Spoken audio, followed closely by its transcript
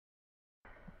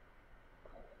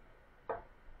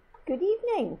good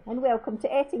evening and welcome to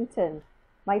Ettington,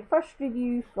 my first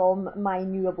review from my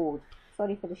new abode.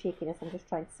 Sorry for the shakiness, I'm just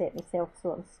trying to set myself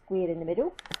so I'm square in the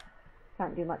middle.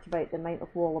 Can't do much about the amount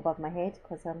of wall above my head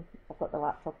because I've got the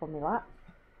laptop on my lap.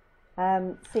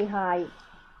 Say hi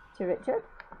to Richard.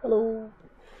 Hello.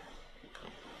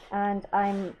 And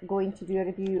I'm going to do a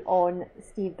review on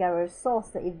Steve Gower's sauce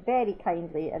that he very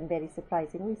kindly and very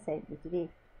surprisingly sent me today.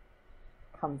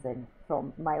 Comes in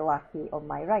from my lackey on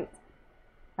my right.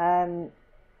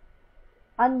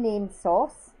 Unnamed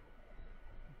sauce,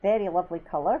 very lovely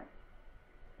colour.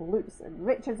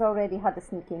 Richard's already had a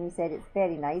sneak in, he said it's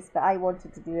very nice, but I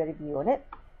wanted to do a review on it.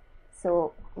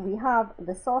 So we have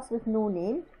the sauce with no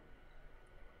name,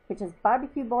 which is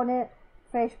barbecue bonnet,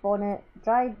 fresh bonnet,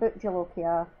 dried bhut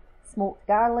jolokia, smoked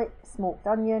garlic, smoked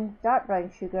onion, dark brown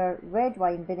sugar, red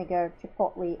wine vinegar,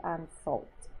 chipotle and salt.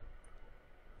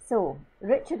 So,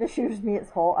 Richard assures me it's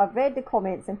hot. I've read the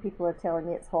comments and people are telling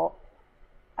me it's hot.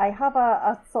 I have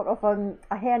a sort of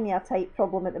a hernia type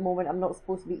problem at the moment. I'm not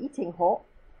supposed to be eating hot.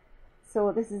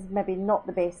 So this is maybe not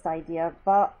the best idea,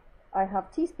 but I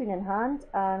have teaspoon in hand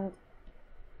and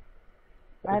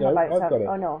I'm about to have,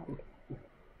 oh no,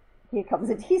 here comes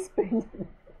a teaspoon.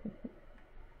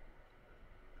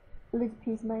 Little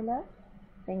piece, my love.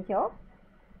 Thank you.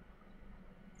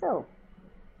 So,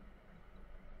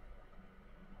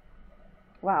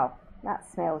 wow, that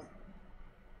smells.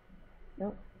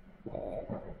 Nope.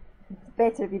 It's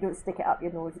better if you don't stick it up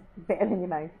your nose. It's better in your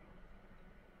mouth.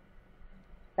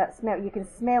 That smell, you can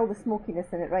smell the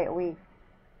smokiness in it right away.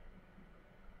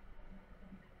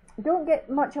 Don't get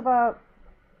much of a...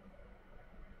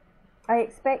 I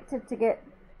expected to get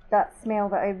that smell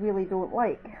that I really don't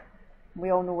like. We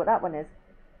all know what that one is.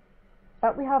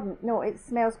 But we haven't. No, it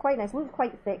smells quite nice. It looks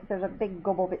quite thick. There's a big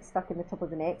gob of it stuck in the top of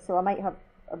the neck, so I might have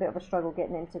a bit of a struggle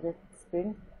getting into the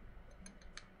spoon.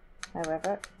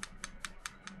 However,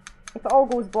 if it all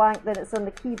goes blank, then it's on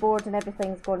the keyboard and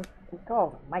everything's gone.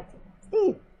 God almighty.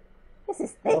 Steve, this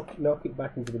is thick. Knock it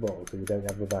back into the bottle so you don't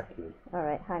have the vacuum.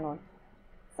 Alright, hang on.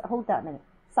 So hold that a minute.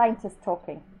 Scientist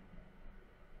talking.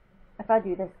 If I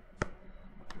do this.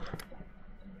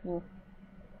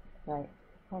 Right,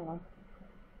 hang on.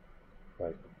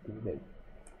 Right, give it in.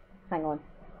 Hang on.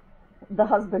 The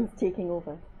husband's taking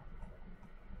over.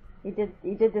 He did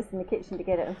this in the kitchen to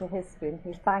get it into his spoon.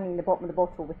 He's banging the bottom of the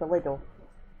bottle with the lid off.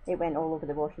 It went all over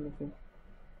the washing machine.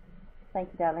 Thank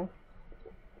you, darling.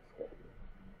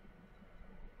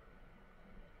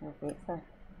 Okay, so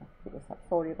I'll put this up.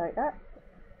 Sorry about that.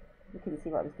 You couldn't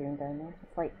see what I was doing down there.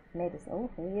 It's like medicine.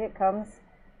 Oh, here it comes.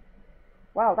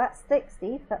 Wow, that's thick,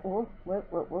 Steve. That, whoa. I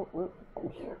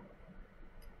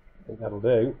think that'll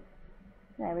do.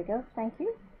 There we go. Thank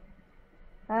you.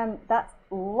 That's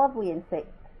lovely and thick.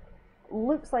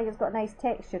 Looks like it's got a nice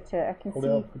texture to it. I can Hold see.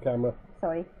 it off the camera.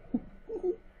 Sorry.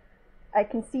 I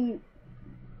can see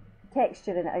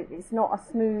texture in it. It's not a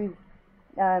smooth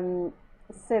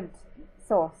sieved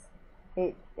sauce.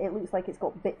 It looks like it's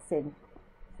got bits in.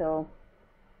 So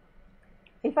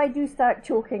if I do start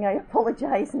choking, I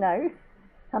apologise now.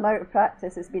 I'm out of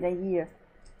practice. It's been a year.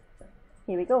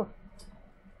 Here we go.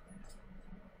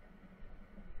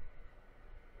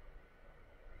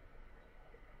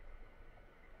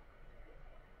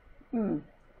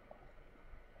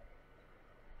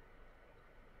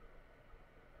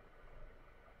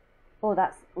 Oh,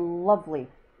 that's lovely.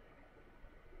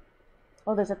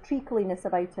 Oh, there's a treacliness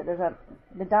about it.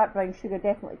 The dark brown sugar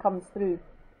definitely comes through.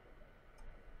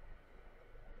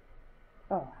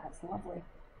 Oh, that's lovely.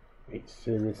 It's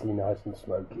seriously nice and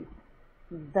smoky.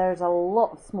 There's a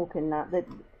lot of smoke in that.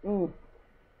 Oh,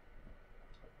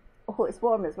 it's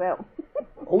warm as well.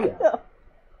 Oh yeah.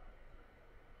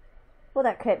 Well,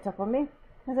 that crept up on me.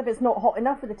 As if it's not hot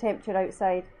enough with the temperature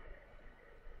outside.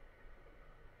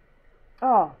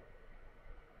 Oh,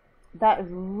 that is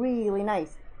really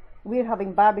nice. We're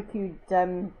having barbecued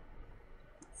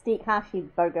steak hashi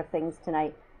burger things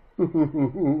tonight.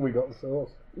 We got the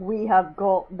sauce. We have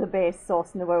got the best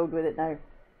sauce in the world with it now.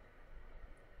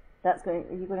 That's going.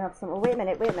 Are you going to have some? Oh, wait a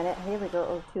minute. Here we go.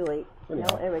 Oh, too late.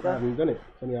 No, here we go. I haven't done it.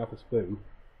 It's only half a spoon.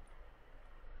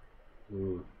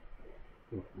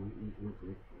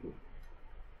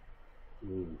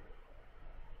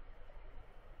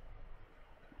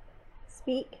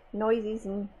 Speak noises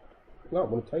and. I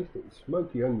want to taste it. It's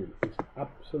smoky onion. It's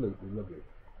absolutely lovely.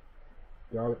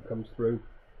 Garlic comes through.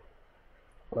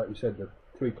 Like you said, the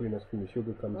treacliness from the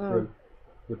sugar comes through.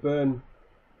 The burn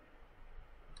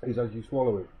is as you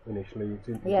swallow it initially.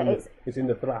 It's in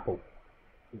the thrapple.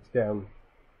 It's down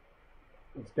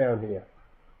here.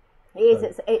 It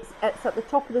is. It's at the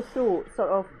top of the throat, sort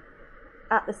of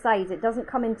at the sides. It doesn't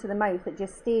come into the mouth. It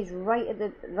just stays right at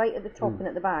the top and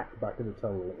at the back. Back of the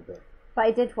tongue a little bit. But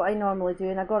I did what I normally do,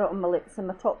 and I got it on my lips, and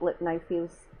my top lip now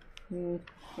feels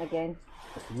again.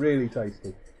 It's really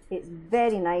tasty. It's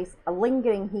very nice. A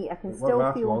lingering heat. I can still Won't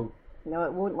last feel. long. No,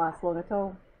 it won't last long at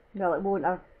all. Well, it won't.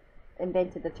 I've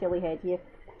invented a chili head here.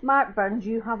 Mark Burns,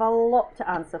 you have a lot to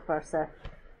answer for, sir.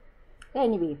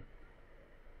 Anyway,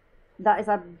 that is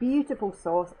a beautiful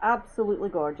sauce, absolutely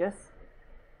gorgeous.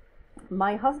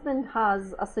 My husband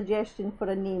has a suggestion for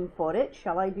a name for it.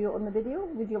 Shall I do it on the video?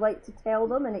 Would you like to tell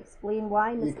them and explain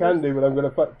why? You can do, but I'm going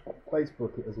to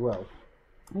Facebook it as well.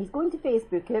 He's going to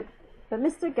Facebook it. But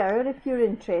Mr. Gower, if you're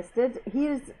interested,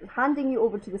 here's handing you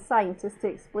over to the scientist to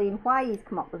explain why he's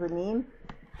come up with a name.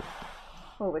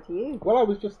 Over to you. Well, I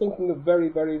was just thinking of very,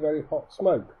 very, very hot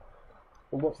smoke.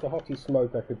 And what's the hottest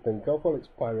smoke I could think of? Well, it's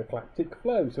pyroclastic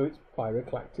flow, so it's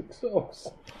pyroclastic sauce.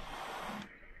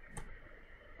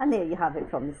 And there you have it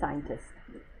from the scientist.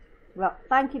 Well,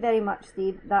 thank you very much,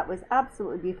 Steve. That was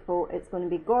absolutely beautiful. It's going to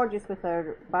be gorgeous with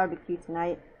our barbecue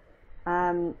tonight.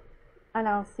 And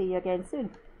I'll see you again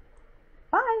soon.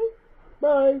 Bye.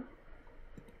 Bye.